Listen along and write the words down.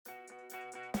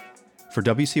For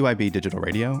WCYB Digital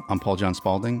Radio, I'm Paul John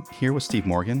Spaulding, here with Steve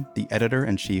Morgan, the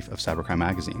editor-in-chief of Cybercrime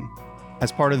Magazine.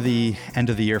 As part of the end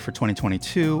of the year for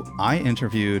 2022, I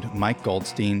interviewed Mike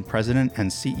Goldstein, president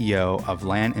and CEO of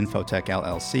LAN Infotech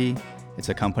LLC. It's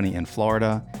a company in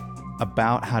Florida,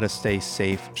 about how to stay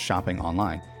safe shopping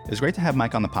online. It was great to have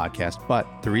Mike on the podcast, but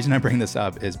the reason I bring this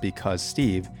up is because,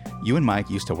 Steve, you and Mike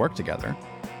used to work together.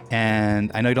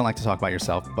 And I know you don't like to talk about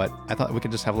yourself, but I thought we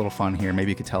could just have a little fun here.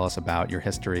 Maybe you could tell us about your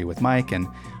history with Mike and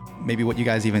maybe what you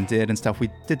guys even did and stuff. We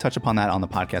did touch upon that on the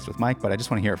podcast with Mike, but I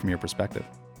just want to hear it from your perspective.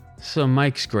 So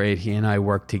Mike's great. He and I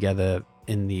worked together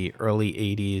in the early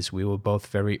 80s. We were both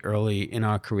very early in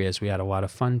our careers. We had a lot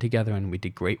of fun together and we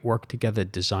did great work together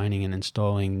designing and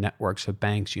installing networks for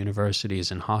banks, universities,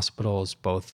 and hospitals,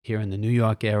 both here in the New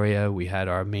York area. We had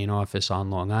our main office on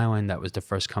Long Island. That was the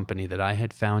first company that I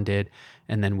had founded.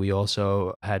 And then we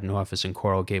also had an office in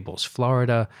Coral Gables,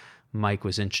 Florida. Mike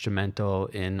was instrumental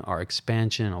in our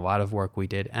expansion, a lot of work we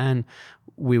did. And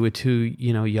we were two,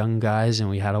 young guys and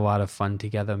we had a lot of fun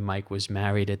together. Mike was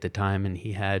married at the time and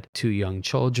he had two young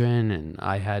children and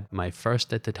I had my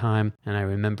first at the time. And I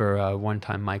remember one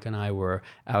time Mike and I were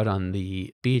out on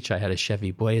the beach. I had a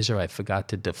Chevy Blazer. I forgot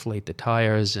to deflate the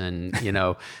tires and,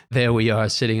 there we are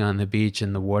sitting on the beach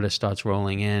and the water starts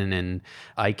rolling in and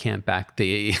I can't back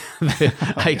the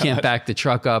back the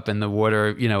truck up and the water,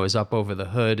 is up over the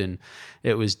hood and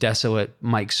it was desolate.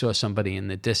 Mike saw somebody in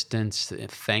the distance.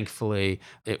 Thankfully,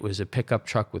 it was a pickup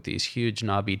truck with these huge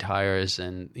knobby tires.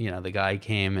 And, the guy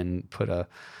came and put a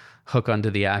hook under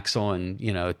the axle and,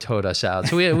 towed us out.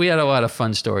 So we had a lot of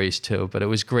fun stories too, but it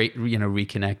was great,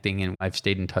 reconnecting. And I've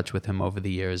stayed in touch with him over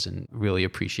the years and really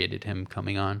appreciated him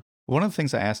coming on. One of the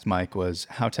things I asked Mike was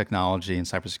how technology and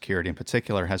cybersecurity in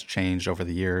particular has changed over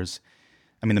the years.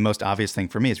 I mean, the most obvious thing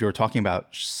for me is we were talking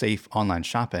about safe online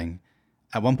shopping.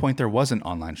 At one point, there wasn't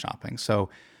online shopping. So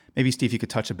maybe, Steve, you could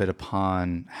touch a bit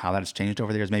upon how that has changed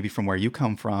over the years, maybe from where you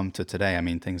come from to today. I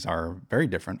mean, things are very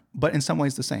different, but in some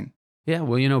ways the same. Yeah,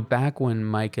 well, back when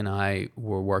Mike and I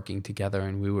were working together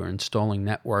and we were installing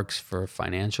networks for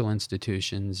financial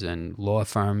institutions and law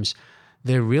firms,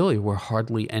 there really were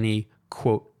hardly any,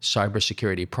 quote,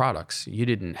 cybersecurity products. You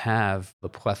didn't have the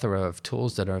plethora of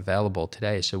tools that are available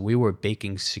today. So we were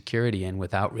baking security in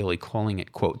without really calling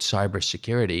it, quote,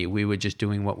 cybersecurity. We were just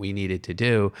doing what we needed to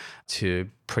do to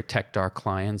protect our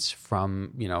clients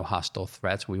from, hostile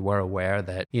threats. We were aware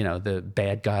that, the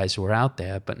bad guys were out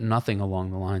there, but nothing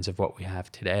along the lines of what we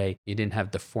have today. You didn't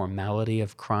have the formality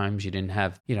of crimes. You didn't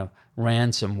have,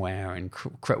 ransomware and,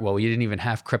 you didn't even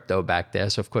have crypto back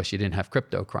there. So of course you didn't have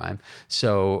crypto crime.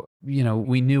 So,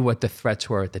 we knew what the threats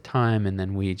were at the time, and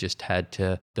then we just had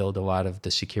to build a lot of the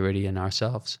security in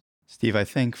ourselves. Steve, I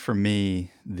think for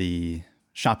me, the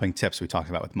shopping tips we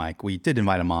talked about with Mike, we did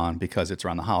invite him on because it's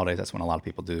around the holidays. That's when a lot of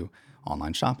people do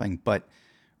online shopping. But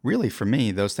really, for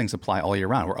me, those things apply all year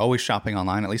round. We're always shopping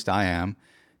online, at least I am.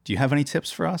 Do you have any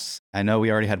tips for us? I know we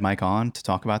already had Mike on to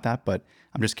talk about that, but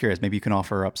I'm just curious. Maybe you can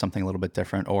offer up something a little bit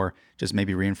different or just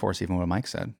maybe reinforce even what Mike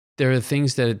said. There are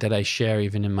things that I share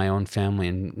even in my own family,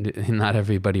 and not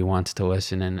everybody wants to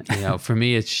listen. And, for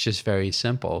me, it's just very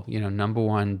simple. Number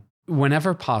one,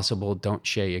 whenever possible, don't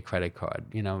share your credit card.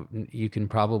 You can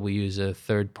probably use a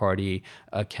third-party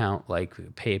account like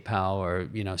PayPal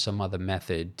or, some other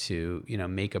method to,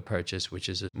 make a purchase, which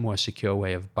is a more secure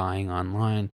way of buying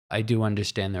online. I do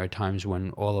understand there are times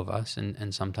when all of us,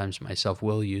 and sometimes myself,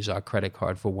 will use our credit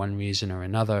card for one reason or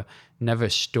another. Never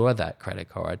store that credit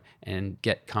card and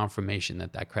get confirmation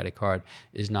that that credit card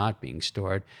is not being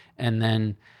stored. And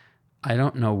then I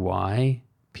don't know why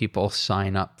people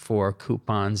sign up for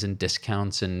coupons and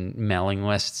discounts and mailing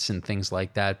lists and things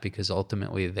like that, because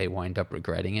ultimately they wind up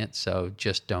regretting it. So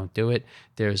just don't do it.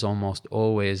 There's almost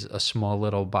always a small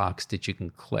little box that you can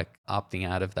click opting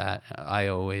out of that. I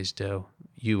always do.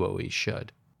 You always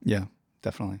should. Yeah,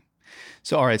 definitely.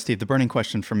 So, all right, Steve, the burning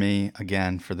question for me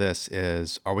again for this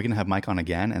is, are we going to have Mike on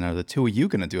again? And are the two of you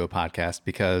going to do a podcast?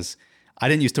 Because I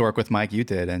didn't used to work with Mike, you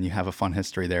did, and you have a fun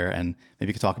history there. And maybe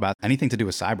you could talk about anything to do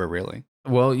with cyber, really.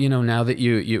 Well, now that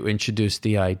you introduced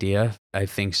the idea, I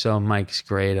think so. Mike's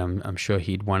great. I'm sure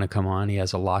he'd want to come on. He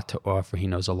has a lot to offer. He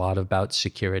knows a lot about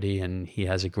security, and he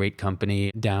has a great company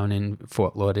down in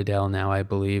Fort Lauderdale now, I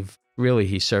believe. Really,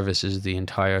 he services the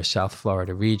entire South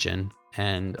Florida region,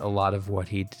 and a lot of what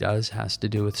he does has to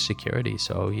do with security.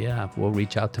 So yeah, we'll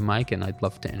reach out to Mike, and I'd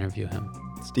love to interview him.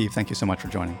 Steve, thank you so much for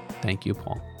joining. Thank you,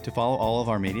 Paul. To follow all of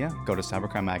our media, go to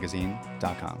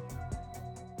cybercrimemagazine.com.